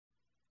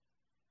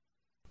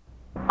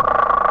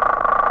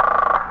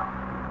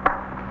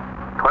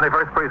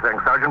21st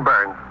Precinct, Sergeant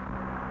Burns.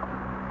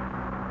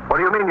 What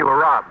do you mean you were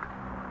robbed?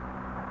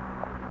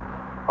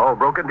 Oh,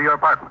 broke into your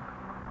apartment.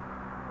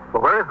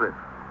 Well, where is this?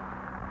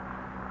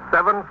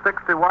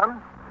 761?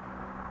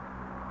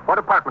 What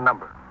apartment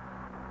number?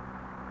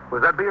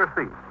 Was that B or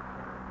C?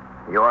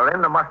 You are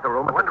in the muster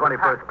room at the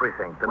 21st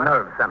Precinct, the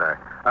nerve center.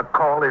 A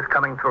call is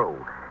coming through.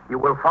 You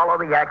will follow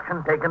the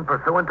action taken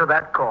pursuant to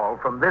that call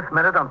from this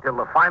minute until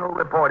the final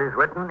report is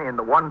written in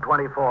the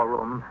 124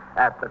 room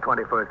at the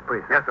 21st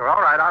Precinct. Yes, sir.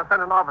 All right. I'll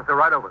send an officer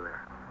right over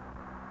there.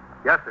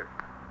 Yes, sir.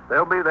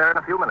 They'll be there in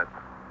a few minutes.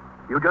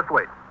 You just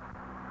wait.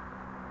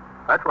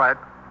 That's right.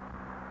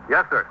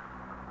 Yes, sir.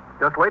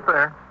 Just wait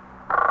there.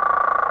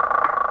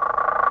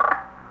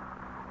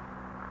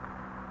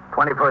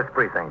 21st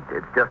Precinct.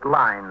 It's just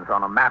lines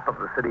on a map of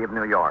the city of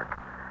New York.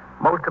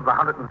 Most of the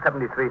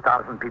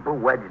 173,000 people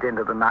wedged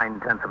into the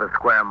 9/10 of a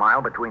square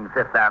mile between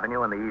Fifth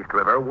Avenue and the East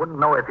River wouldn't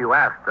know if you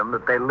asked them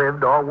that they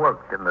lived or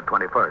worked in the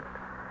 21st.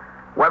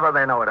 Whether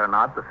they know it or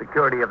not, the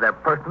security of their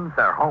persons,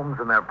 their homes,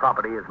 and their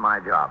property is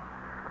my job.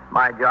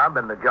 My job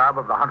and the job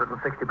of the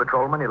 160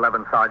 patrolmen,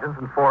 11 sergeants,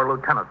 and 4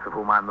 lieutenants of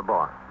whom I'm the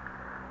boss.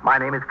 My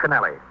name is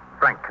Kennelly,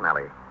 Frank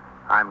Kennelly.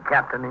 I'm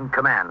captain in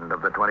command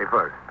of the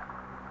 21st.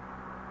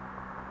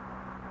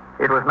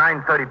 It was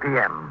 9:30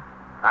 p.m.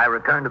 I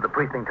returned to the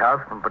precinct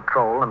house from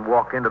patrol and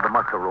walked into the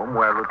muster room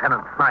where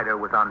Lieutenant Snyder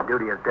was on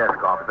duty as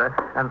desk officer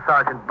and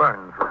Sergeant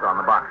Burns was on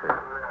the boxes.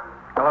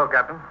 Hello,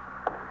 Captain.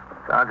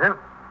 Sergeant,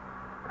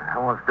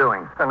 how it's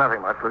doing?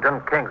 Nothing much.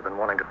 Lieutenant King's been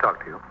wanting to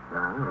talk to you.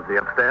 Is he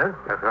upstairs?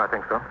 Yes, sir. I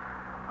think so.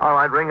 All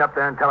right, ring up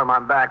there and tell him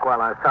I'm back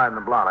while I sign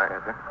the blotter.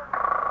 Yes, sir.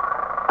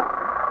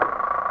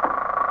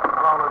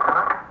 Hello,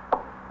 Lieutenant.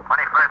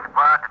 21st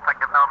Squad,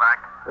 Detective Novak.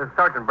 This is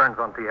Sergeant Burns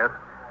on TS.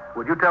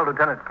 Would you tell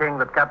Lieutenant King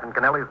that Captain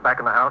Kennelly is back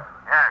in the house?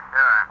 Yeah,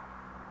 sure.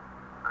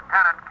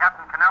 Lieutenant,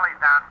 Captain Kennelly's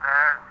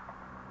downstairs.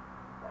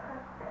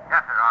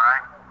 Yes, sir, all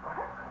right.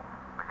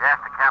 Would you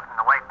ask the captain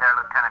to wait there?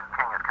 Lieutenant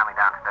King is coming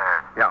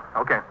downstairs.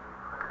 Yeah, okay.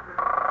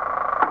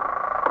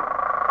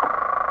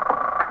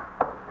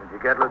 Did you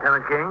get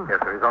Lieutenant King? Yes,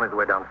 sir. He's on his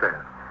way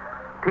downstairs.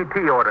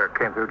 TT order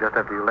came through just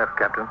after you left,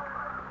 Captain.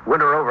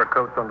 Winter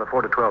overcoats on the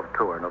 4 to 12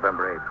 tour,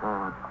 November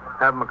 8th.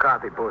 Have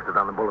McCarthy posted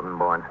on the bulletin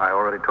board. I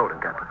already told him,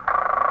 Captain.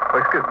 Oh,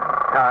 excuse me.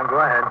 Go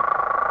ahead.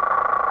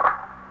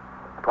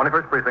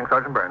 21st Precinct,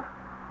 Sergeant Burns.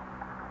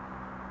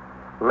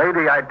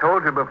 Lady, I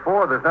told you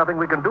before, there's nothing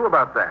we can do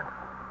about that.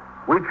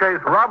 We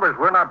chase robbers.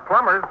 We're not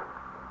plumbers.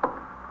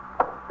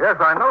 Yes,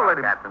 I know,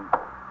 Lady. Captain.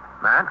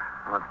 Matt,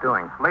 what's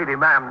doing? Lady,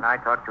 ma'am. I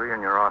talk to you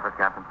in your office,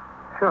 Captain?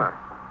 Sure.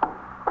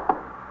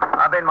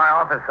 I'll be in my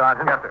office,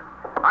 Sergeant. Yes, sir.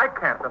 I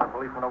can't send a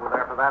policeman over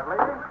there for that,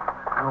 lady.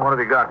 What have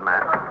you got,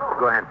 Matt?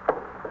 Go ahead.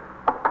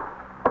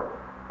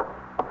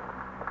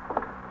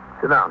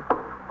 Sit down.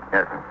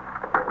 Yes, sir.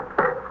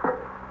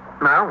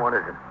 Now, what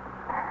is it?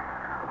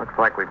 Looks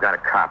like we've got a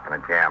cop in a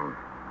jam.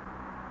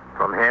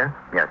 From here?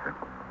 Yes, sir.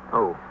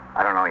 Who?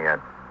 I don't know yet.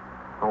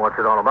 Well, what's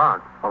it all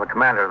about? Well, the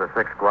commander of the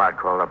 6th Squad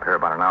called up here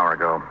about an hour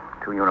ago.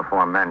 2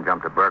 uniformed men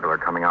jumped a burglar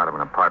coming out of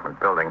an apartment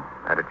building.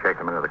 Had to chase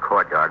him into the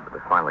courtyard, but they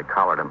finally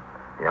collared him.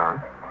 Yeah?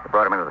 They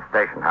brought him into the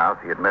station house.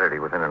 He admitted he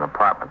was in an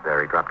apartment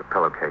there. He dropped a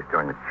pillowcase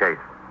during the chase.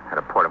 Had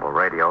a portable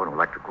radio, an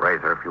electric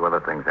razor, a few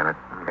other things in it.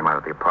 Came out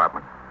of the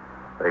apartment.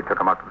 They took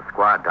him up to the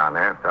squad down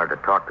there and started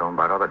to talk to him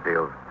about other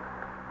deals.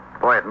 The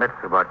boy admits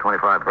to about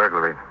 25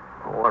 burglaries.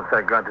 Well, what's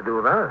that got to do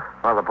with us?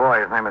 Well, the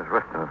boy, his name is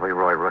Ristons,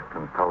 Leroy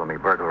Ristons, told him he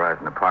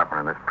burglarized an apartment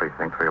in this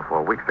precinct 3 or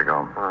 4 weeks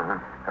ago. Uh-huh.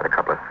 Had a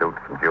couple of suits,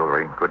 some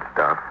jewelry, good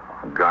stuff,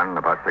 a gun,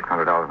 about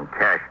 $600 in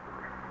cash.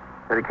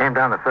 Said he came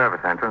down the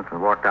service entrance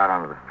and walked out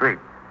onto the street.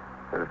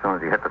 Said as soon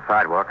as he hit the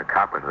sidewalk, a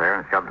cop was there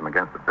and shoved him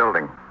against the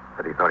building.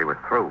 Said he thought he was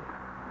through.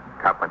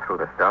 The cop went through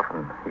the stuff,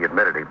 and he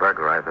admitted he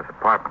burglarized this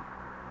apartment.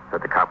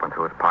 Said the cop went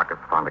through his pockets,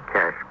 found the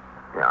cash.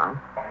 Yeah?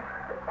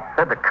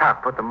 Said the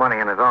cop put the money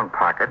in his own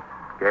pocket,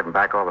 gave him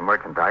back all the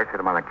merchandise, hit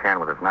him on the can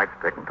with his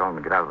nightstick, and told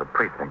him to get out of the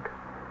precinct.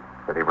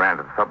 Said he ran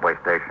to the subway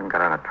station,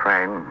 got on a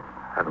train,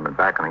 hasn't been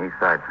back on the east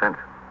side since.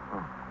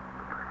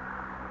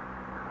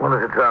 What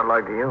does it sound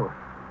like to you?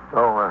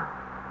 Oh,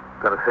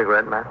 got a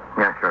cigarette, Matt?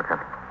 Yeah, sure,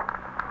 Captain.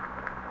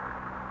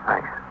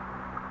 Thanks.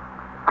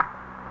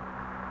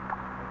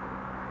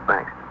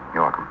 Thanks.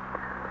 You're welcome.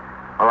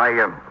 Well,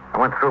 I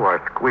went through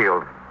our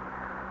squeals.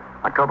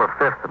 October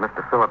 5th,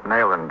 Mr. Philip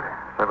Nayland,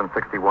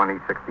 761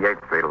 East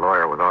 68th Street, a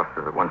lawyer with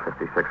offices at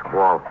 156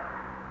 Wall.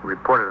 He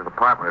reported his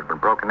apartment had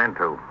been broken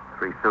into.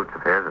 3 suits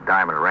of his, a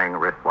diamond ring, a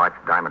wristwatch,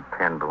 a diamond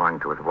pin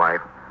belonging to his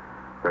wife,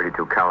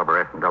 32 caliber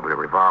S&W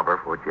revolver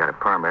for which he had a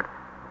permit,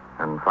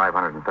 and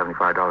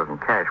 $575 in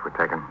cash were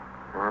taken.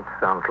 Well, that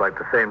sounds like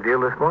the same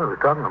deal this boy was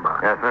talking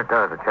about. Yes, sir, it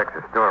does. It checks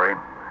his story.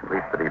 At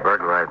least that he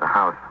burglarized the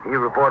house. He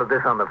reported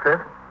this on the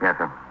 5th? Yes,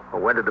 sir.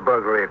 Well, when did the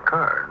burglary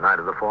occur? Night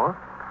of the 4th?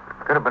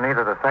 Could have been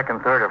either the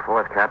 2nd, 3rd, or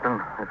 4th,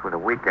 Captain. This was a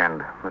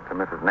weekend. Mr.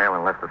 and Mrs.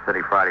 Nayland left the city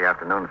Friday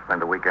afternoon to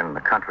spend the weekend in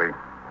the country.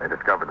 They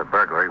discovered the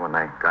burglary when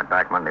they got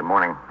back Monday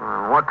morning.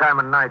 What time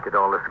of night did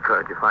all this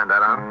occur? Did you find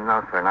that out?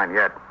 No, sir, not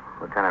yet.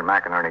 Lieutenant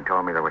McInerney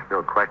told me they were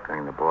still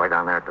questioning the boy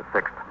down there at the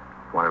 6th.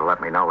 Wanted to let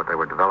me know what they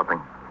were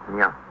developing.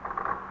 Yeah.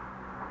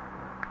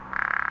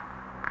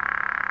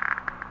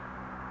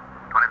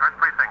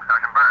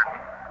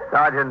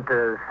 Sergeant,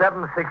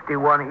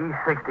 761 East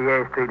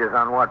 68th Street is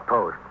on what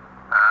post?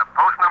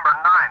 Post number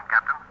 9,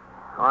 Captain.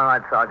 All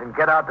right, Sergeant.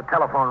 Get out the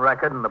telephone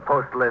record and the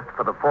post list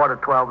for the 4 to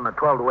 12 and the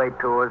 12 to 8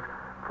 tours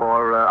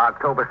for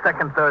October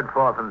 2nd, 3rd,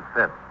 4th, and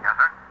 5th. Yes,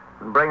 sir.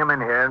 And bring them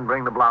in here and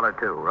bring the blotter,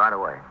 too, right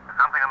away.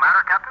 Something the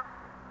matter, Captain?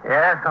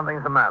 Yeah,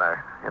 something's the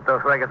matter. Get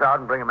those records out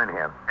and bring them in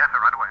here. Yes, sir,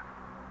 right away.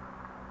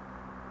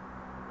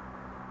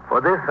 For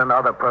this and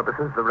other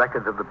purposes, the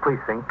records of the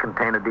precinct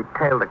contain a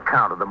detailed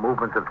account of the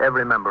movements of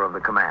every member of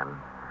the command.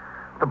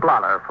 The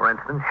blotter, for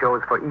instance,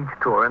 shows for each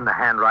tour in the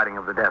handwriting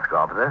of the desk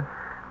officer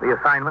the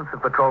assignments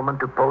of patrolmen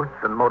to posts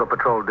and motor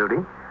patrol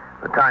duty,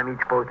 the time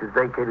each post is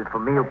vacated for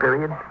meal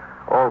periods,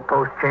 all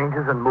post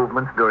changes and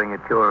movements during a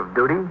tour of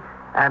duty,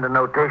 and a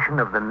notation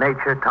of the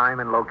nature,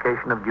 time, and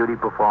location of duty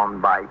performed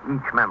by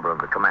each member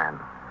of the command.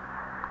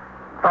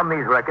 From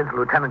these records,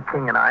 Lieutenant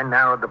King and I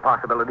narrowed the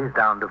possibilities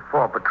down to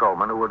 4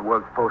 patrolmen who would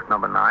work post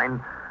number 9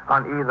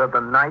 on either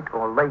the night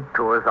or late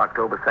tours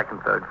October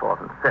 2nd, 3rd, 4th,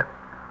 and 5th.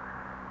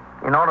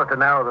 In order to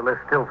narrow the list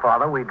still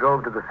farther, we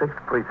drove to the 6th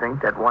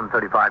Precinct at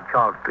 135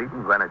 Charles Street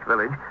in Greenwich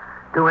Village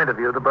to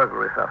interview the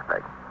burglary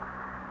suspect.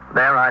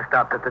 There I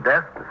stopped at the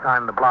desk to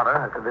sign the blotter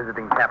as a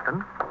visiting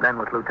captain. Then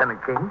with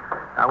Lieutenant King,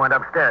 I went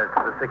upstairs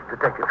to the 6th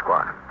Detective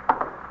Squad.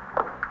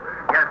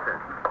 Yes, sir.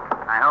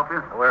 Can I help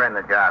you? We're in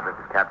the job. This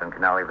is Captain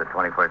Kennelly of the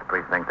 21st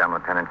Precinct. I'm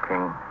Lieutenant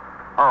King.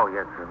 Oh,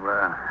 yes,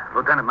 sir.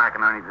 Lieutenant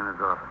McInerney's in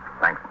his office.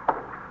 Thanks.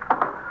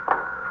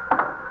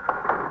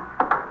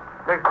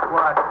 6th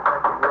Squad,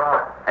 Detective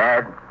Ross.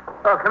 Ed?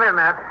 Oh, come in,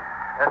 Matt.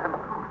 Yes, sir.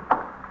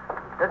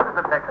 This is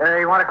the Detective.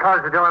 You want to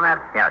close the door, Matt?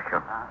 Yeah,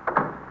 sure.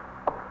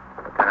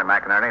 Lieutenant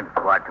McInerney, the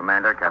squad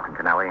commander, Captain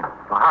Kennelly.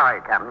 Well, hi,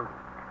 Captain.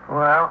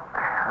 Well,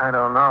 I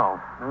don't know.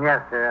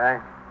 Yes, sir. I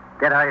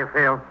get how you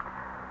feel.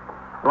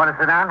 You want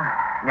to sit down?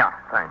 Yeah,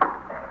 thanks.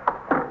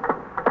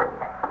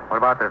 What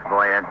about this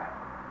boy, Ed?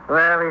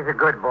 Well, he's a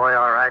good boy,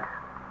 all right.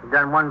 He's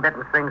done one bit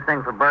in Sing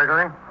Sing for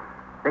burglary.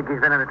 Think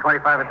he's been in the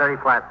 25 or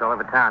 30 flats all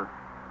over town.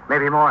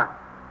 Maybe more.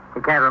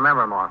 He can't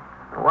remember more.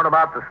 What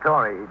about the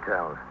story he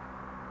tells?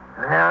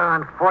 Well,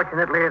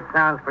 unfortunately, it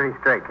sounds pretty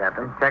straight,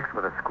 Captain. Checks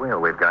with a squeal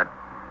we've got.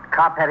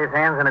 Cop had his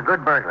hands on a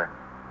good burglar.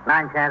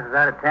 9 chances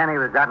out of 10, he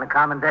would have gotten a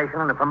commendation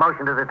and a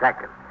promotion to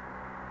detective.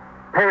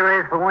 Pay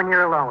raise for 1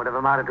 year alone would have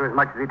amounted to as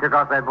much as he took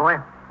off that boy.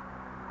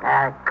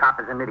 Cop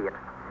is an idiot.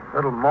 A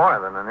little more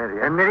than an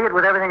idiot. An idiot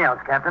with everything else,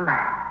 Captain.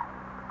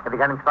 Have you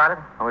got him spotted?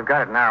 Well, we've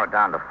got it narrowed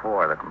down to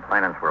 4. The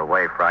complainants were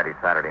away Friday,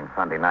 Saturday, and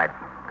Sunday nights.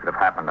 Could have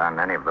happened on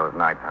any of those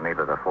nights on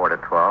either the 4 to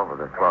 12 or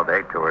the 12 to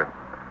 8 tours.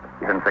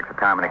 You didn't fix the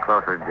time any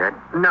closer, Jed?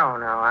 No.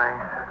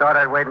 I thought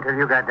I'd wait until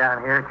you got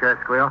down here at your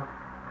squeal.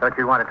 Thought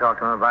you'd want to talk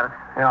to him about it.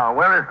 Yeah,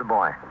 where is the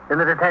boy? In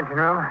the detention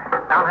room.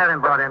 I'll have him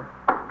brought in.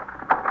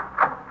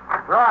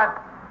 Rod.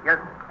 Yes.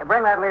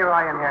 Bring that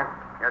Leroy in here.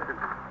 Yes, sir.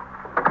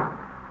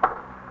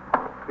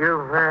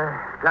 You've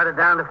got it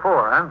down to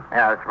 4, huh?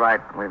 Yeah, that's right.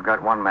 We've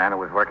got one man who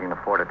was working the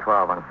 4 to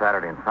 12 on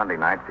Saturday and Sunday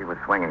nights. He was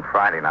swinging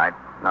Friday night.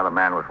 Another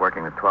man was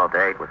working the 12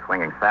 to 8, was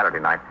swinging Saturday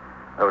night.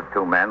 Those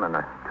 2 men and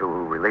the 2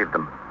 who relieved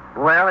them.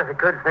 Well, if you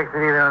could fix it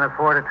either on the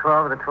 4 to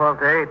 12 or the 12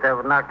 to 8, that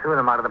would knock 2 of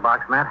them out of the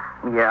box, Matt.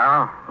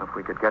 Yeah, if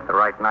we could get the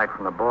right night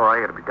from the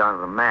boy, it'd be down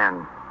to the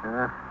man.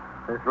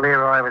 This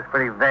Leroy was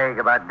pretty vague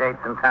about dates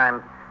and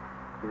times.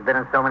 He's been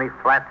in so many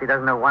flats, he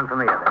doesn't know one from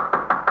the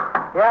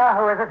other. Yeah,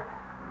 who is it?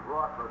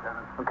 Ross,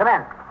 Lieutenant. Well, come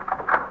in.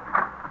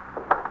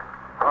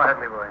 Go ahead,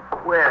 Leroy.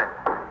 Where?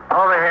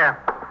 Over here.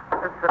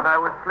 Listen, I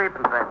was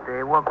sleeping that day.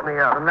 He woke me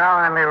up. From now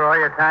on, Leroy,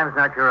 your time's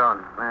not your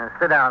own.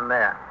 Sit down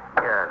there.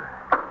 Yes.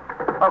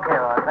 Okay,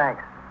 Roy,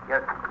 thanks.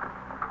 Yes.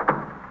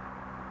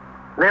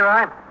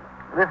 Leroy,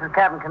 this is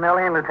Captain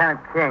Kennelly and Lieutenant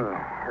King.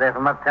 They're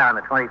from uptown,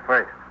 the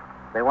 21st.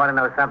 They want to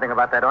know something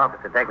about that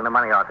officer taking the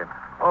money off him.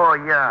 Oh,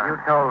 yeah. You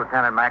told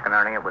Lieutenant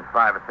McInerney it was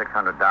 $500 or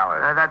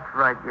 $600. That's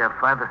right, yeah,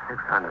 500 or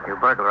 600. You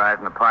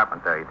burglarized an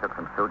apartment there. You took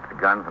some suits, the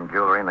guns, some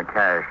jewelry, and the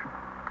cash.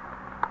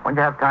 When'd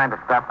you have time to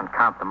stop and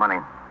count the money?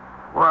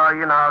 Well,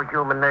 you know how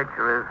human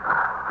nature is.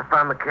 I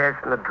found the cash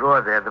in the drawer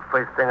there. The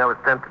first thing I was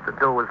tempted to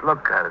do was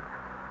look at it.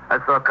 I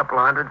saw a couple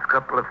of hundreds, a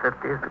couple of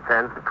 50s, the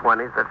 10s, the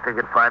 20s. I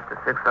figured 500 to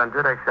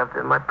 600. I shoved it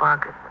in my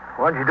pocket.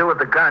 What'd you do with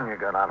the gun you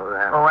got out of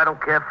there? Oh, I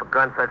don't care for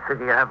guns. I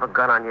figure you have a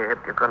gun on your hip,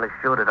 you're going to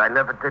shoot it. I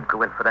never did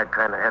go in for that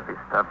kind of heavy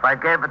stuff. I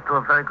gave it to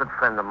a very good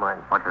friend of mine.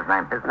 What's his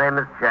name? His name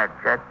is Jack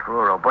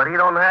Truro. But he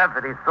don't have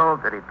it. He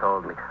sold it, he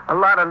told me. A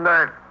lot of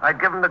nerve. I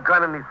give him the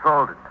gun and he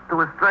sold it.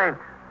 To a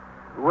stranger.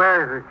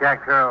 Where is this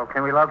Jack Truro?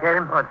 Can we locate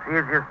him? Oh, it's the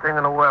easiest thing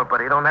in the world, but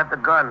he don't have the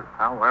gun.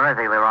 Oh, where is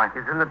he, Leroy?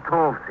 He's in the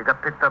tombs. He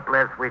got picked up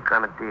last week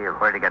on a deal.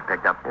 Where'd he get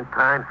picked up? In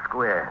Times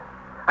Square.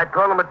 I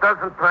told him a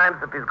dozen times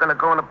if he's going to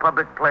go in a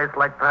public place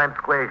like Times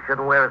Square, he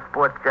shouldn't wear a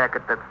sports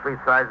jacket that's 3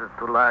 sizes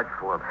too large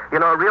for him. You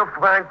know, a real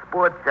fine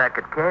sports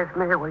jacket.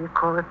 Cashmere, what do you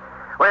call it?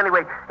 Well,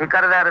 anyway, he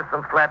got it out of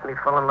some flat and he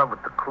fell in love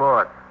with the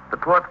cloth. The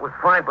cloth was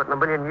fine, but in a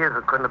million years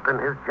it couldn't have been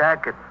his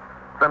jacket.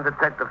 Some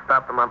detective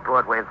stopped him on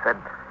Broadway and said,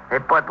 "Hey,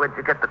 Bud, where'd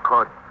you get the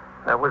coat?"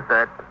 That was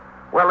that.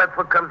 Well, that's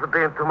what comes of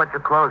being too much a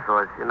clothes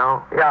horse, you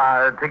know?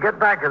 Yeah, to get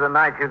back to the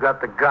night you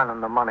got the gun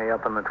and the money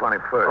up on the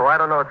 21st. Oh, I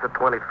don't know. It's the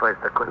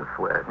 21st. I couldn't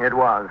swear. It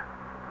was.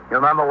 You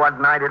remember what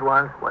night it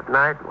was? What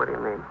night? What do you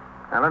mean?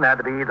 Well, it had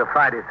to be either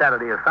Friday,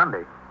 Saturday, or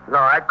Sunday. No,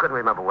 I couldn't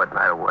remember what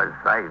night it was.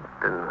 I've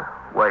been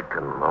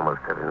working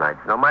almost every night.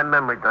 You know, my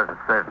memory doesn't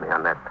serve me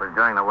on that. It was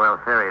during the World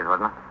Series,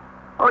 wasn't it?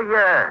 Oh,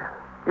 yeah.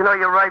 You know,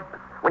 you're right.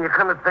 When you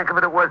come to think of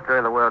it, it was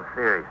during the World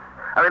Series.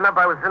 I remember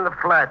I was in the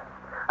flat.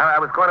 I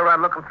was going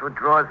around looking through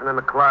drawers and in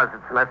the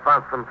closets, and I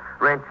found some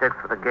rain checks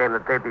for the game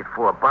the day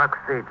before. Box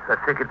seats. I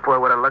figured, boy,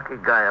 what a lucky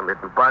guy I'm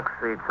hitting. Box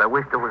seats. I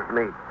wished it was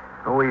me.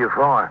 Who were you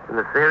for? In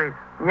the series?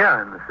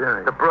 Yeah, in the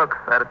series. The Brooks.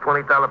 I had a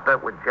 $20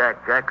 bet with Jack.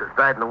 Jack has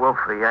died in the Wolf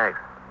for the Yanks.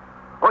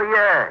 Oh,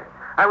 yeah.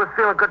 I was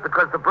feeling good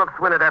because the Brooks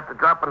win it after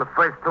dropping the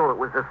first two. It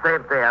was the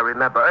same day, I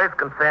remember.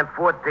 Erskine Fan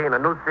 14, a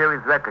new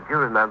series record. You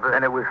remember?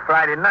 And it was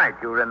Friday night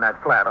you were in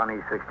that flat on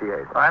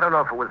E68. I don't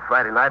know if it was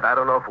Friday night. I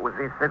don't know if it was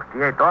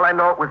E68. All I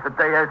know it was the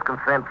day Erskine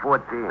Fan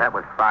 14. That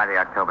was Friday,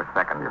 October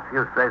 2nd. If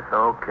you say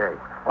so, okay.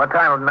 What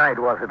time of night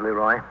was it,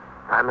 Leroy?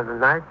 Time of the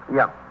night?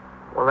 Yeah.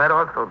 Well, that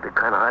also would be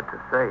kind of hard to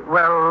say.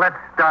 Well, let's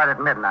start at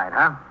midnight,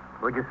 huh?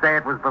 Would you say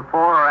it was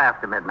before or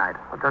after midnight?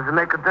 Well, does it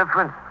make a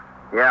difference?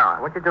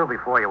 Yeah. What'd you do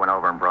before you went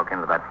over and broke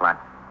into that flat?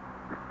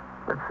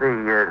 Let's see,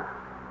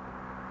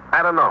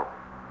 I don't know.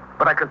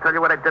 But I can tell you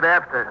what I did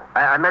after.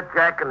 I met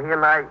Jack, and he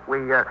and I,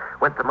 we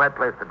went to my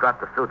place to drop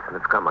the suits in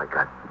the scum I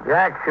got.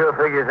 Jack sure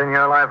figures in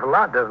your life a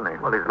lot, doesn't he?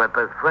 Well, he's my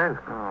best friend.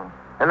 Oh.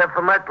 And then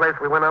from my place,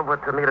 we went over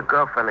to meet a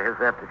girlfriend of his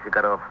after she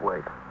got off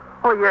work.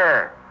 Oh,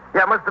 yeah.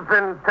 Yeah, it must have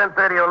been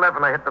 10:30 or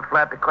 11 I hit the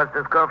flat because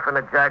this girlfriend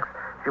of Jack's,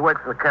 she works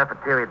in the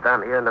cafeteria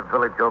down here in the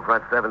village over on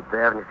 7th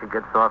Avenue. She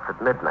gets off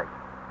at midnight.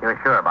 You're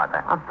sure about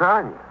that? I'm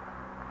telling you.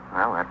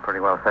 Well, that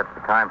pretty well sets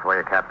the time for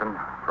you, Captain.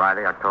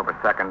 Friday, October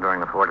 2nd, during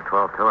the 4 to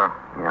 12 tour.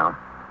 Yeah.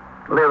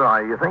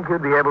 Leroy, you think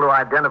you'd be able to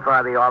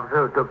identify the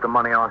officer who took the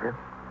money off you?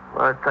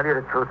 Well, to tell you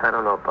the truth, I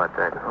don't know about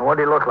that. What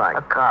did he look like?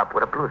 A cop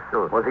with a blue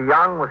suit. Was he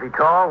young? Was he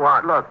tall?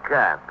 What? Look,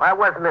 Cap, I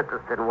wasn't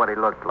interested in what he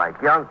looked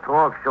like. Young,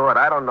 tall, short,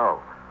 I don't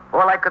know.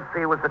 All I could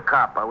see was a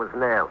cop. I was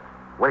nailed.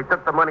 When he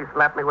took the money,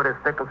 slapped me with his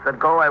stick and said,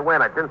 go, I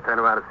went. I didn't turn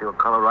around to see what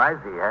color eyes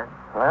he had.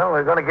 Well,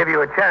 we're going to give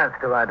you a chance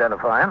to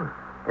identify him,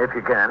 if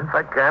you can. If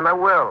I can, I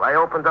will. I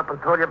opened up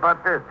and told you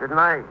about this, didn't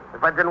I?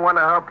 If I didn't want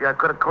to help you, I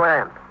could have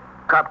clammed.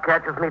 Cop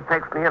catches me,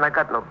 takes me in, I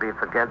got no beef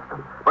against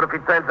him. But if he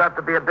turns out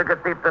to be a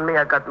bigger thief than me,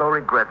 I got no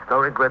regrets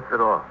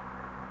at all.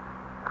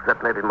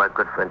 Except maybe my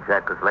good friend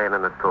Jack is laying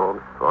in the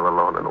tombs, all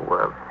alone in the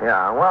world.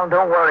 Yeah, well,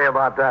 don't worry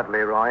about that,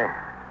 Leroy.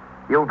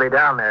 You'll be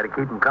down there to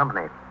keep him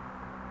company.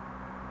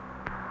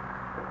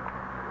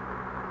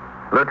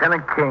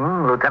 Lieutenant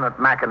King, Lieutenant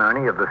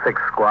McInerney of the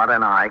 6th Squad,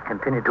 and I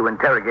continued to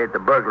interrogate the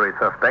burglary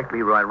suspect,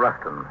 Leroy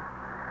Rustin.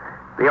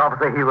 The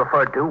officer he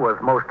referred to was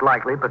most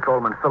likely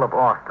Patrolman Philip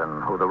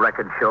Austin, who the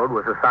record showed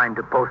was assigned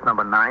to post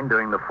number 9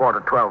 during the 4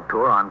 to 12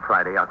 tour on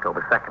Friday,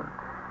 October 2nd.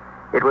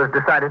 It was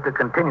decided to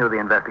continue the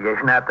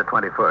investigation at the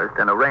 21st,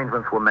 and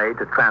arrangements were made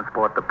to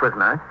transport the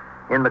prisoner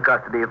in the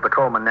custody of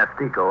Patrolman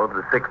Nestico of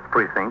the 6th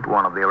Precinct,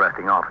 one of the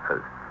arresting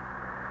officers.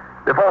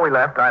 Before we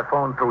left, I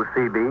phoned through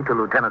CB to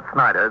Lieutenant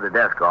Snyder, the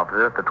desk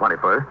officer at the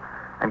 21st,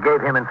 and gave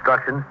him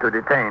instructions to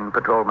detain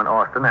Patrolman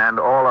Austin and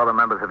all other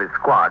members of his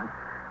squad,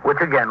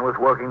 which again was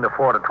working the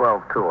 4 to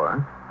 12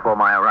 tour, for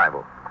my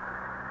arrival.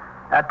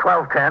 At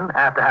 12:10,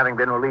 after having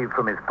been relieved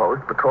from his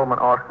post, Patrolman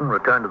Austin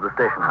returned to the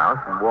station house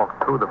and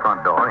walked through the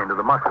front door into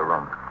the muster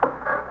room.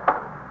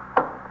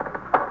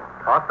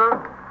 Austin?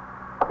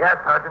 Yes,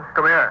 Sergeant.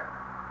 Come here.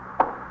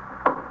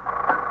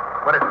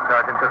 What is it,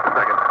 Sergeant? Just a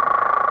second.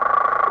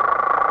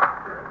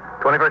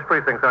 21st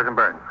Precinct, Sergeant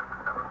Burns.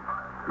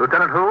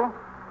 Lieutenant who?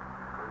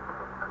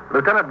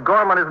 Lieutenant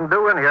Gorman isn't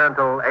due in here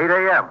until 8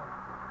 a.m.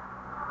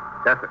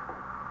 Yes, sir.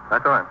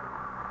 That's all right.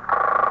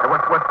 Hey,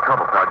 what's the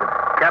trouble, Sergeant?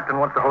 Captain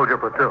wants to hold your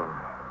platoon.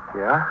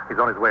 Yeah? He's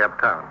on his way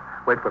uptown.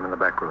 Wait for him in the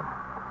back room.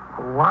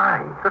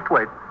 Why? Just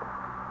wait.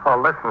 Oh,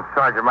 listen,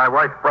 Sergeant, my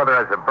wife's brother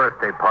has a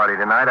birthday party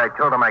tonight. I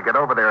told him I'd get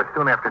over there as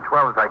soon after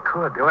 12 as I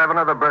could. You'll have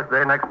another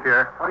birthday next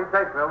year. What do you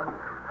say, Phil?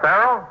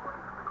 Farrell?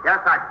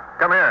 Yes, Sergeant.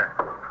 Come here.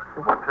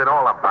 What's it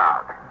all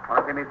about?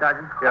 Want to see me,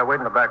 Sergeant? Yeah, wait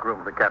in the back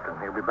room with the captain.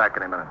 He'll be back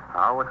any minute.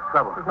 Oh, what's the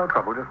trouble? There's no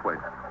trouble. Just wait.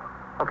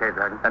 Okay,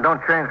 Sergeant. And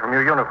don't change from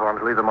your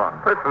uniforms. Leave them on.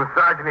 Listen,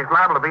 Sergeant, he's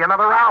liable to be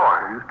another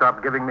hour. Will you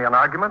stop giving me an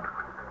argument?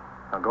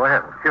 Now, go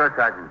ahead. Sure,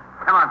 Sergeant.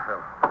 Come on,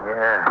 Phil.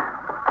 Yeah.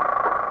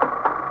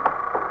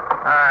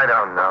 I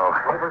don't know.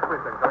 21st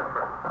Precinct, Sergeant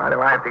Burns. Why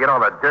do I have to get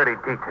all the dirty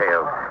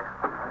details?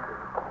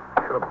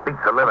 Sure beats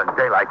the living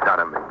daylights out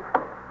of me.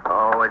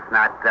 Oh, it's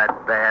not that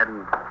bad.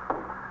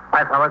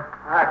 Hi, fellas.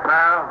 Hi,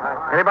 Carl.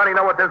 Anybody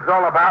know what this is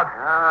all about?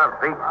 Oh,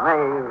 beats me.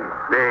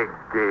 Big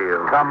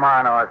deal. Come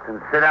on, Austin.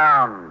 Sit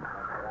down.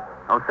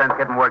 No sense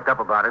getting worked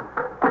up about it.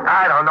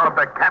 I don't know if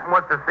the captain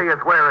wants to see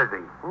us. Where is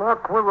he?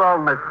 Look, we're all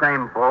in the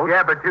same boat.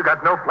 Yeah, but you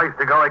got no place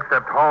to go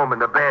except home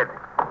and the bed.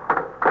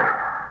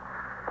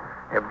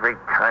 Every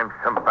time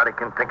somebody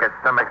can think of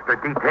some extra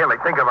detail, they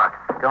think of us.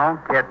 Don't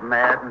get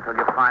mad until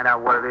you find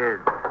out what it is.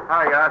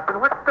 Hi, Austin.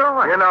 What's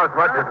doing? You know as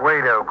much as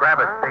we do. Grab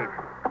a seat.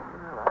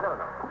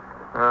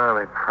 Oh,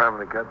 they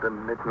probably got the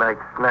midnight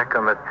snack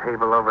on the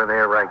table over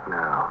there right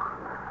now.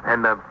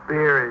 And the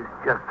beer is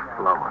just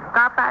flowing.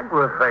 Stop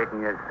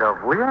aggravating yourself,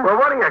 will you? Well,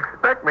 what do you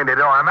expect me to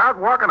do? I'm out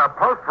walking a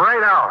post for 8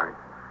 hours.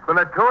 When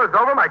the tour's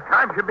over, my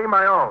time should be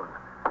my own.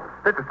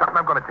 This is something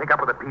I'm going to take up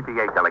with the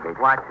PBA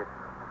delegate. Watch it.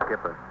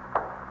 Skipper.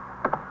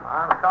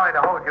 I'm sorry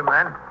to hold you,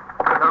 men.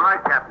 It's all right,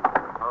 Captain.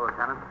 Oh,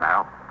 Lieutenant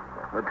Farrell.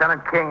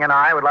 Lieutenant King and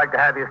I would like to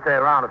have you stay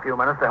around a few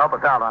minutes to help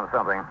us out on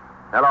something.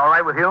 That all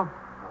right with you?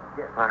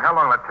 How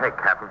long will it take,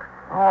 Captain?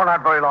 Oh,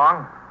 not very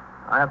long.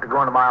 I have to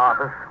go into my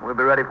office. We'll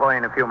be ready for you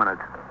in a few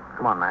minutes.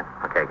 Come on, man.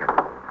 Okay,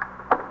 Captain.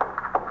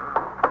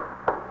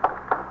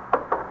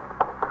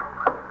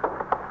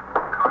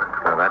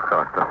 So that's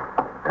Costa.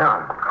 Yeah.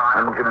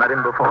 Haven't you met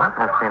him before?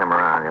 I've seen him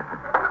around, yes, sir.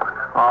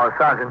 Oh,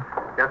 Sergeant,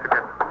 Yes, sir,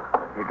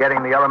 Captain. you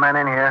getting the other men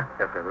in here?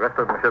 Yes, sir. The rest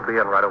of them should be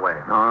in right away.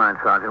 All right,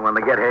 Sergeant. When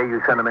they get here,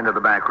 you send them into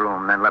the back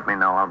room. Then let me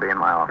know. I'll be in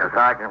my office.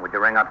 Sergeant, would you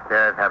ring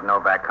upstairs, have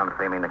Novak come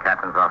see me in the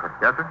captain's office?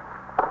 Yes, sir?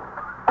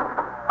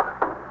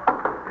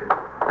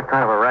 What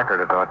kind of a record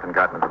has Austin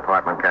got in his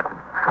apartment, Captain?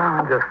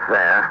 Oh, just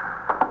fair.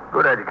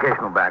 Good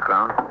educational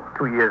background.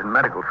 2 years in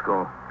medical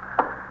school.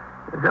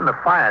 He was in the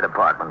fire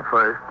department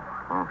first.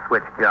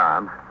 Switched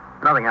jobs.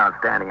 Nothing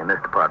outstanding in this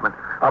department.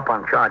 Up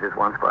on charges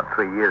once about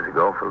 3 years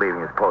ago for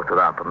leaving his post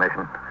without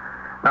permission.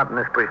 Not in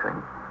this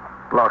precinct.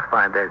 Lost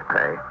 5 days'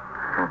 pay.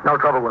 No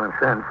trouble with him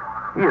since.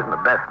 He isn't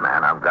the best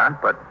man I've got,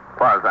 but as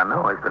far as I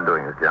know, he's been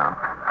doing his job.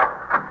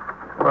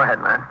 Go ahead,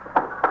 man.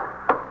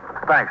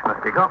 Thanks,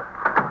 Mr. Pico.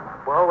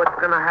 Well, what's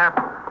going to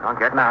happen? Don't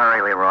get in a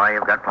hurry, Leroy.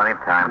 You've got plenty of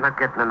I'm time. not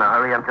getting in a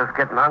hurry. I'm just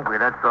getting hungry,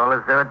 that's all.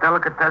 Is there a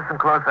delicatessen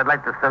close? I'd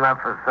like to send out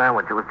for a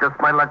sandwich. It was just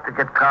my luck to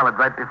get collared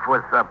right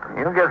before supper.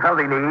 You'll get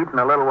something to eat in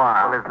a little Well,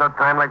 while. there's no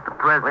time like the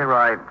present.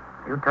 Leroy,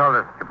 you told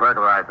us you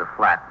burglarized a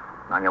flat.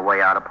 On your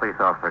way out, a police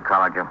officer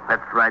collared you.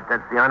 That's right.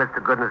 That's the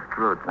honest-to-goodness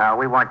truth. Now,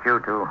 we want you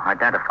to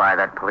identify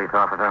that police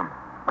officer.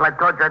 Well, I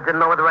told you I didn't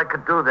know whether I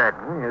could do that.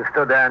 You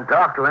stood there and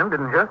talked to him,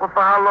 didn't you? Well,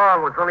 for how long?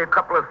 It was only a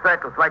couple of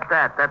seconds like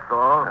that, that's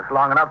all. That's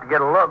long enough to get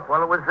a look.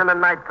 Well, it was in the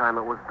nighttime.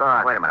 It was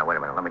dark. Wait a minute.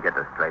 Let me get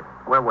this straight.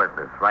 Where was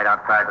this? Right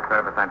outside the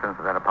service entrance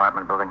of that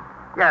apartment building?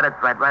 Yeah, that's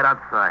right. Right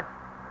outside.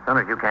 As soon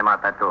as you came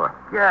out that door.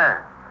 Yeah.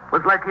 It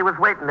was like he was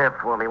waiting there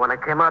for me when I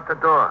came out the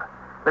door.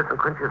 Listen,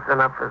 couldn't you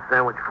send up for a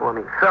sandwich for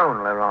me?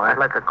 Soon, Leroy. I'd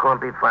like a corned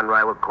beef on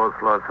rye with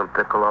coleslaw and some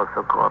pickle,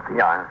 also coffee.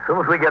 Yeah, as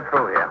soon as we get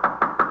through here.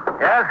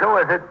 Yes, who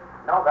is it?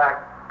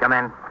 Novak. Come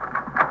in.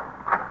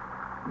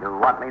 You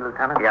want me,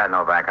 Lieutenant? Yeah,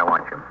 Novak, I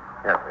want you.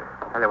 Yes, sir.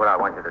 Tell you what I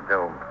want you to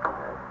do.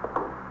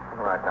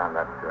 Write down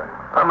that,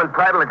 I'm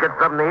entitled to get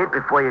something to eat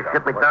before you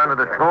ship me down to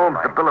the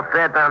Tombs. The bill of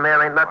fare down there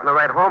ain't nothing to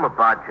write home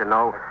about, you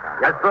know.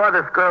 I saw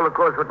this girl who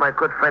goes with my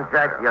good friend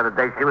Jack the other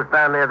day. She was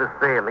down there to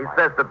see him. He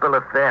says the bill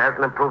of fare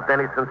hasn't improved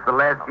any since the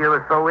last year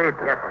or so either.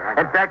 Yes, sir.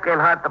 And Jack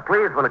ain't hard to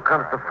please when it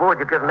comes to food.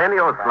 You give him any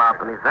old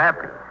slop and he's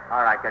happy.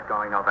 All right, get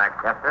going, Novak.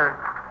 Yes, sir.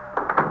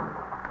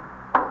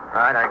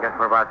 All right, I guess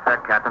we're about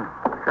set, Captain.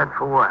 Said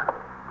for what?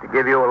 To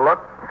give you a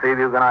look, see if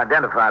you can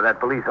identify that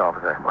police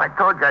officer. Well, I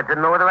told you I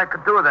didn't know whether I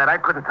could do that. I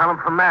couldn't tell him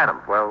from Adam.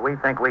 Well, we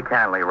think we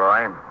can,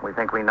 Leroy. We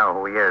think we know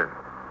who he is.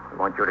 We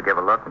want you to give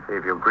a look and see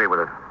if you agree with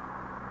us.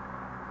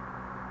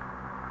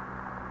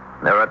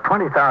 There are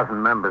 20,000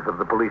 members of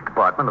the police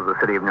department of the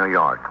city of New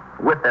York.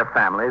 With their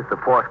families, the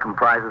force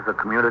comprises a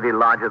community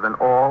larger than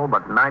all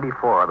but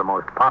 94 of the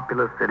most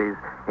populous cities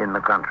in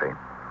the country.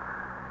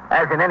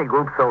 As in any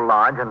group so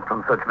large and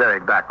from such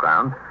varied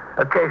background,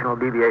 occasional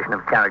deviation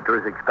of character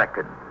is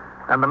expected,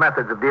 and the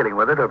methods of dealing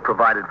with it are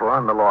provided for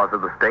in the laws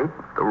of the state,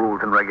 the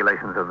rules and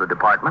regulations of the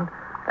department,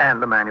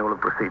 and the manual of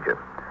procedure.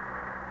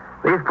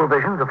 These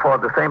provisions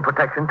afford the same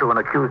protection to an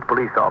accused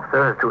police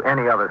officer as to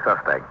any other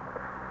suspect.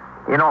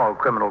 In all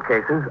criminal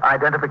cases,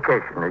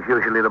 identification is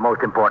usually the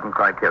most important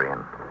criterion.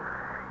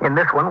 In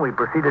this one, we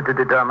proceeded to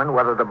determine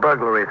whether the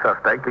burglary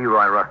suspect,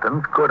 Leroy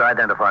Rustins, could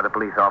identify the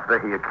police officer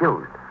he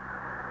accused.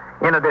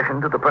 In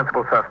addition to the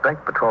principal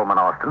suspect, Patrolman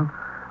Austin,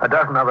 a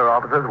dozen other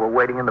officers were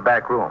waiting in the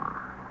back room.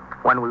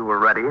 When we were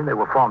ready, they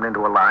were formed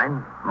into a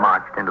line,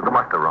 marched into the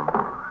muster room.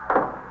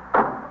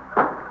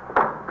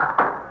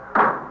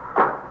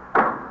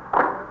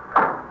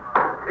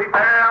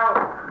 Detail,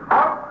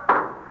 out.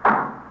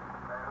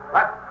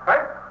 Left,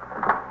 right.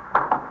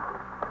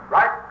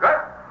 Right, good.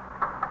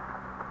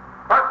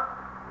 First.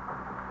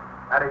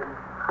 Ready.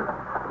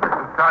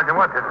 Listen, Sergeant,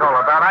 what's this all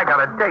about? I got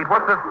a date.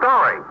 What's the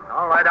story?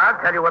 All right, I'll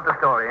tell you what the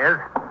story is.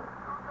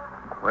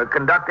 We're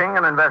conducting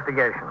an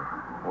investigation.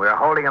 We're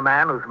holding a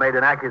man who's made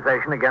an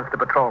accusation against a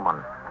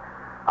patrolman.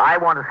 I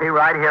want to see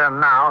right here and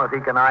now if he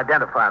can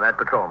identify that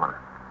patrolman.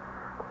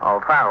 Oh,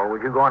 Farrell,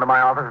 would you go into my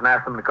office and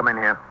ask them to come in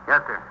here?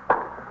 Yes, sir.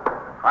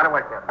 Right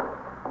away, Captain.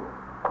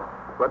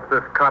 What's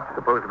this cop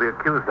supposed to be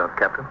accused of,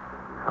 Captain?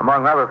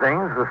 Among other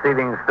things,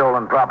 receiving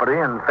stolen property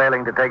and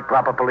failing to take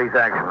proper police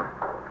action.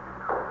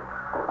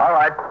 All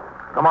right,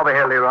 come over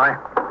here, Leroy.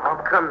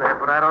 I'll come there,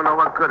 but I don't know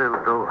what good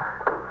it'll do.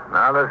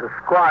 Now, there's a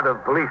squad of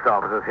police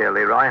officers here,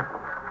 Leroy.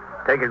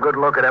 Take a good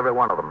look at every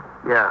one of them.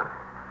 Yeah.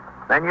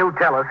 Then you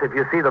tell us if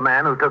you see the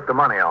man who took the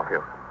money off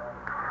you.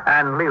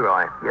 And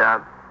Leroy,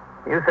 Yeah.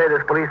 You say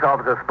this police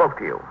officer spoke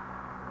to you.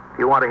 If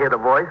you want to hear the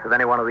voice of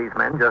any one of these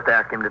men, just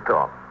ask him to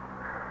talk.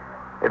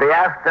 If he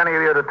asks any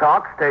of you to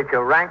talk, state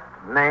your rank,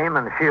 name,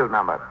 and shield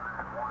number.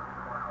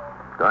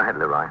 Go ahead,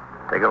 Leroy.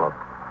 Take a look.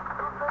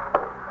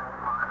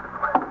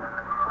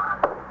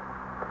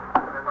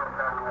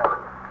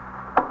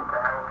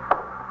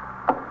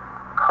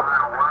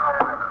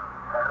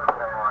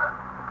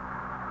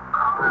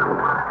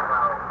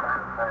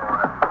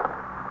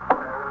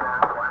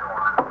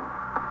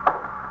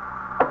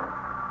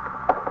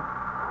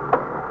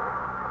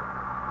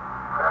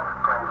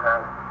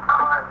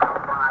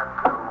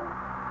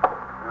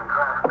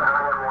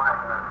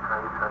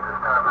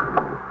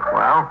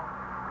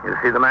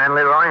 See the man,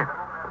 Leroy?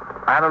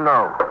 I don't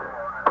know.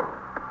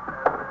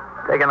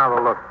 Take another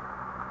look.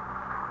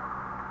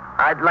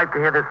 I'd like to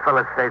hear this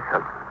fella say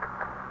something.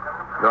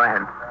 Go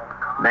ahead.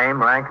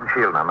 Name, rank, and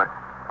shield number.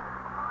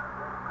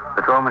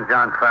 Patrolman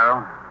John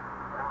Farrell,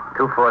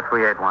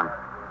 24381.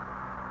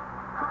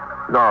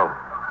 No.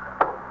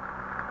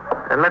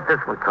 And let this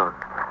one talk.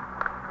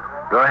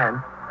 Go ahead.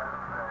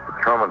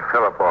 Patrolman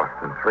Philip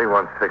Austin,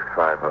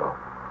 31650.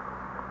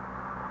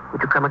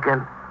 Would you come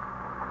again?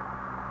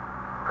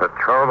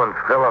 Patrolman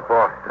Philip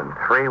Austin,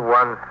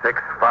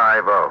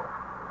 31650.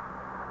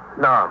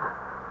 No.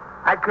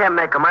 I can't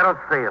make him. I don't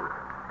see him.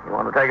 You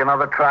want to take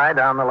another try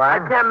down the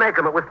line? I can't make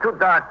him. It was too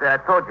dark there. I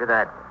told you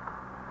that.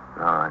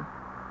 All right.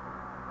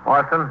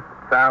 Austin,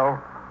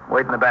 Farrell,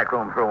 wait in the back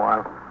room for a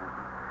while.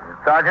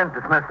 Sergeant,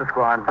 dismiss the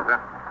squad.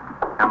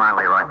 Come on,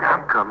 Leroy.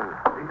 I'm coming.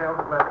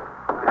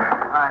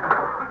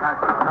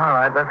 All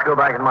right, let's go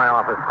back in my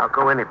office. I'll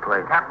go any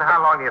place. Captain,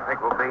 how long do you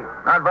think we'll be?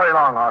 Not very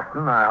long,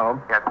 Austin, I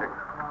hope. Yes, sir.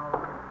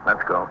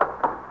 Let's go.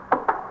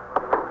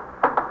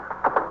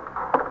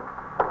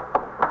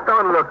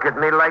 Don't look at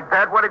me like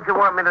that. What did you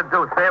want me to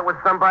do? Say it was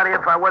somebody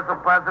if I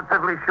wasn't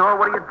positively sure?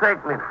 What do you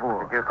take me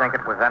for? Did you think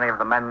it was any of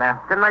the men there?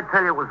 Didn't I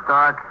tell you it was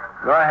dark?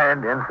 Go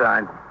ahead,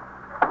 inside.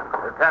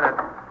 Lieutenant.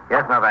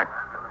 Yes, Novak.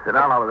 Sit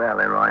down over there,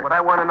 Leroy. What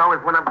I want to know is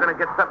when I'm going to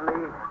get something to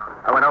eat.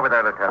 I went over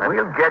there, Lieutenant.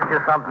 We'll get you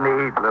something to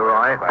eat,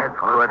 Leroy. That's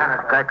good.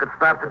 I could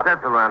starve to death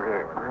around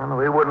here. Well,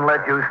 we wouldn't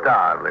let you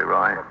starve,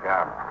 Leroy.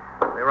 Yeah.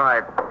 Leroy,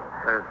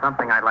 there's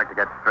something I'd like to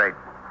get straight.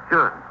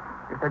 Sure.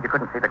 You said you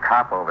couldn't see the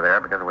cop over there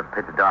because it was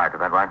pitch dark. Is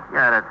that right?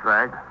 Yeah, that's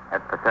right.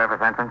 At the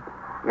service entrance?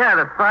 Yeah,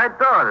 the side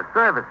door, the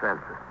service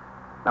entrance.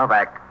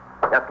 Novak,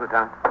 Yes,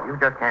 Lieutenant. you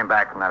just came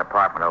back from that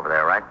apartment over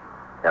there, right?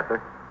 Yes, sir.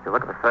 Did you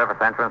look at the service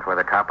entrance where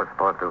the cop was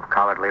supposed to have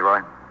collared Leroy?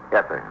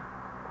 Yes, sir.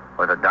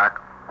 Was it dark?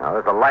 Now,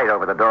 there's a light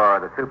over the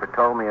door. The super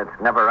told me it's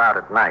never out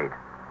at night.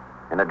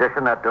 In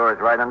addition, that door is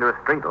right under a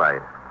street light.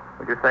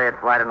 Would you say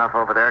it's light enough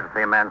over there to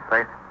see a man's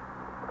face?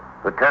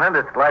 Lieutenant,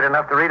 it's light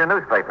enough to read a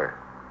newspaper.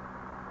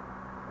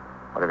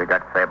 What have you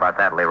got to say about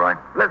that, Leroy?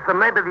 Listen,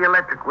 maybe the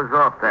electric was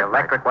off The that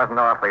electric wasn't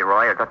off,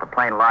 Leroy. You're just a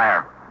plain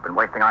liar. You've been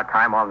wasting our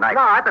time all night. night.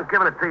 No, I've been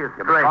giving it to you You've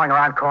been straight. going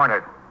around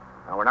corners.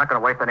 Now, we're not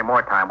going to waste any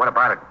more time. What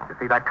about it? Did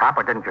you see that cop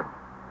or didn't you?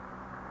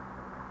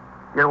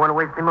 You don't want to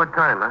waste any more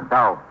time, huh?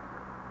 No.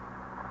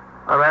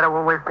 All right, I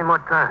won't waste any more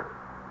time.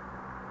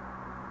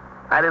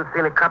 I didn't see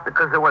any cop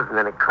because there wasn't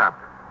any cop.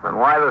 Then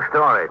why the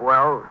story?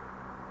 Well,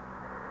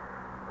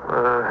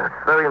 it's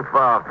very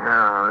involved.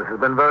 No, this has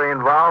been very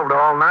involved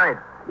all night.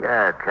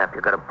 Yeah, Cap,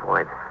 you got a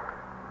point.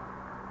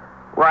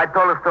 Well, I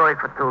told the story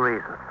for two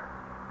reasons.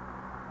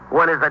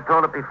 One is I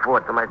told it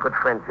before to my good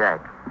friend Jack.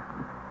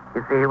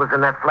 You see, he was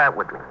in that flat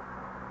with me.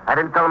 I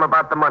didn't tell him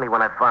about the money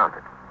when I found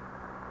it.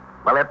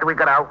 Well, after we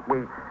got out,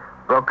 we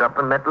broke up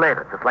and met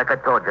later, just like I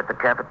told you, at the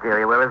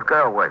cafeteria where his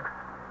girl works.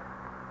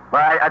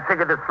 Well, I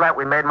figured this flat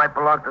we made might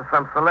belong to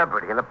some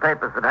celebrity, and the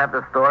papers would have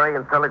the story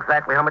and tell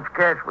exactly how much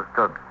cash was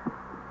took.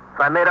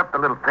 So I made up the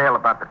little tale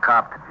about the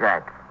cop to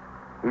Jack.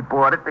 He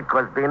bought it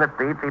because, being a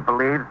thief, he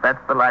believes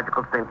that's the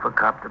logical thing for a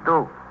cop to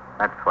do.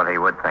 That's what he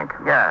would think.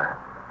 Yeah.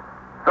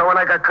 So when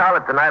I got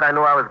collared tonight, I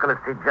knew I was going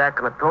to see Jack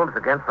in the tombs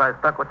again, so I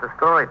stuck with the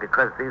story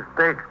because he's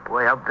big.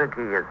 Boy, how big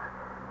he is.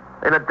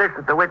 In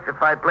addition to which,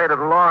 if I played it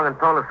along and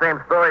told the same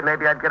story,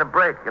 maybe I'd get a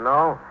break, you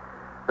know?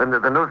 Then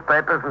the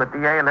newspapers and the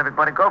DA and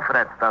everybody go for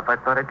that stuff. I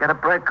thought I'd get a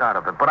break out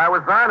of it. But I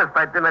was honest.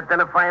 I didn't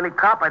identify any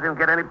cop. I didn't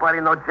get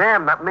anybody no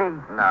jam, not me.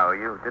 No,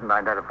 you didn't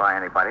identify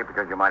anybody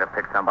because you might have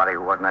picked somebody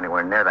who wasn't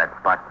anywhere near that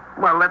spot.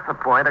 Well, that's the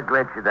point. I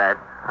grant you that.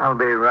 I'll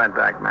be right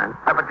back, man.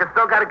 But you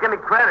still got to give me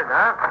credit,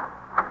 huh?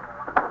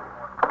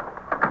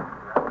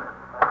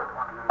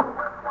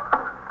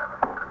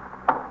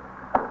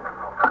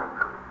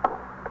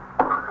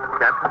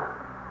 Captain,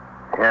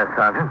 Yes,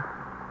 Sergeant.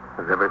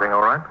 is everything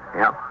all right?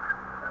 Yep.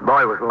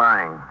 Boy was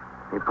lying.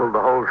 He pulled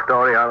the whole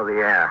story out of the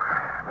air.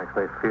 Makes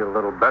me feel a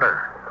little better.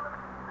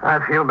 I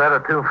feel better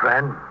too,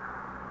 Fred.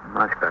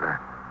 Much better.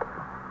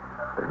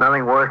 There's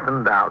nothing worse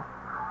than doubt.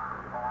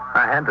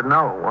 I had to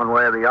know one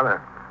way or the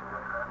other.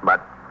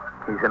 But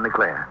he's in the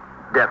clear.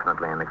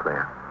 Definitely in the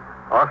clear.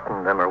 Austin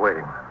and them are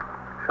waiting.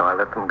 Shall I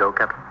let them go,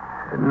 Captain?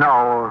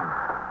 No,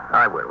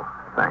 I will.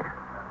 Thanks.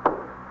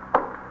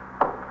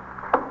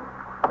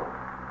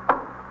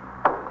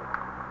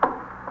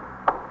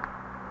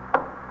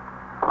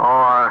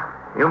 Oh,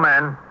 you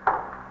men.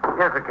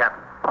 Yes, sir, Captain.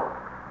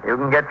 You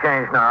can get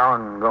changed now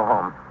and go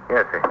home.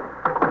 Yes, sir.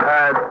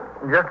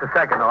 Just a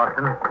second,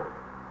 Austin.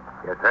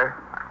 Yes, sir.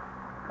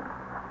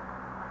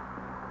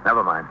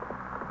 Never mind.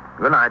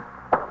 Good night.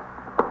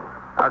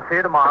 I'll see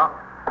you tomorrow.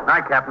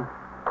 Night, Captain.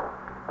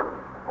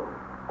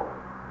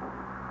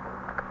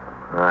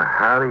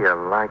 How do you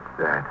like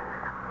that?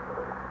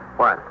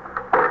 What?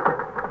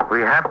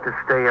 We have to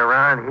stay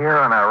around here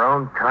on our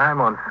own time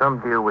on some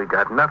deal we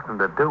got nothing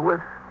to do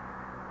with.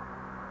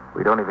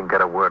 We don't even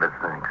get a word of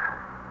thanks.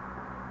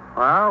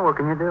 Well, what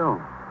can you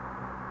do?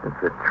 It's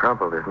the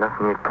trouble. There's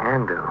nothing you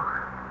can do.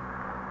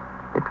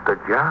 It's the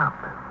job.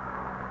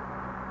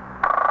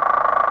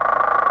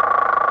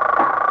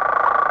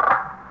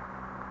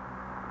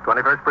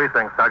 '21st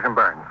Precinct, Sergeant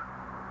Burns.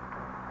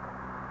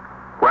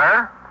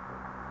 Where?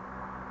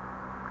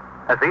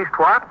 That's East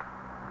what?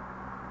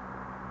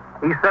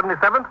 East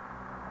 77th?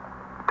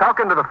 Talk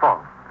into the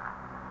phone.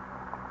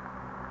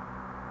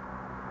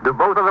 Do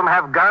both of them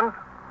have guns?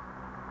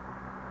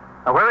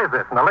 Now, where is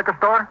this? In the liquor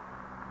store?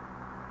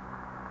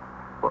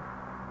 Well,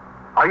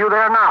 are you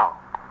there now?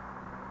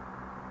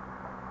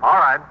 All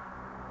right.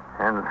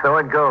 And so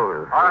it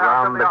goes, All right,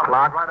 I'll around come the to the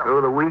clock, office right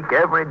through the week,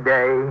 every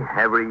day,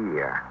 every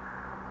year.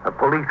 A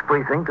police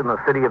precinct in the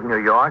city of New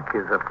York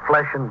is a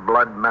flesh and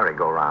blood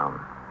merry-go-round.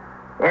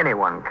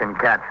 Anyone can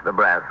catch the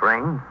brass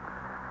ring,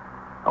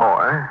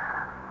 or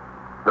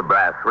the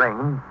brass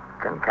ring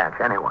can catch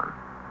anyone.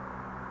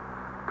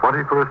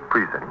 21st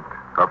Precinct,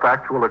 a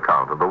factual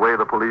account of the way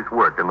the police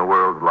work in the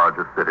world's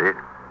largest city,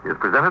 is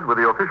presented with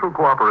the official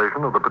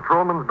cooperation of the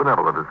Patrolmen's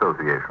Benevolent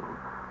Association,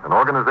 an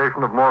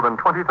organization of more than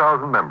 20,000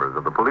 members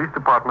of the Police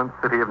Department,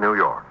 City of New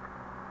York.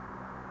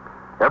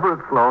 Everett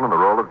Sloan in the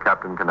role of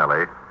Captain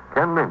Kennelly,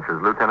 Ken Lynch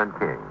as Lieutenant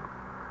King.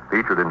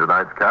 Featured in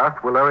tonight's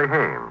cast were Larry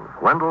Hames,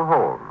 Wendell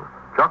Holmes,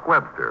 Chuck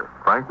Webster,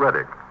 Frank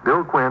Reddick,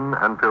 Bill Quinn,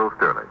 and Phil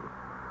Sterling.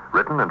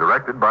 Written and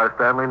directed by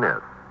Stanley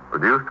Niss.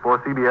 Produced for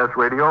CBS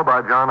Radio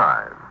by John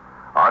Ives.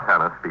 Art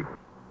Hanna speaking.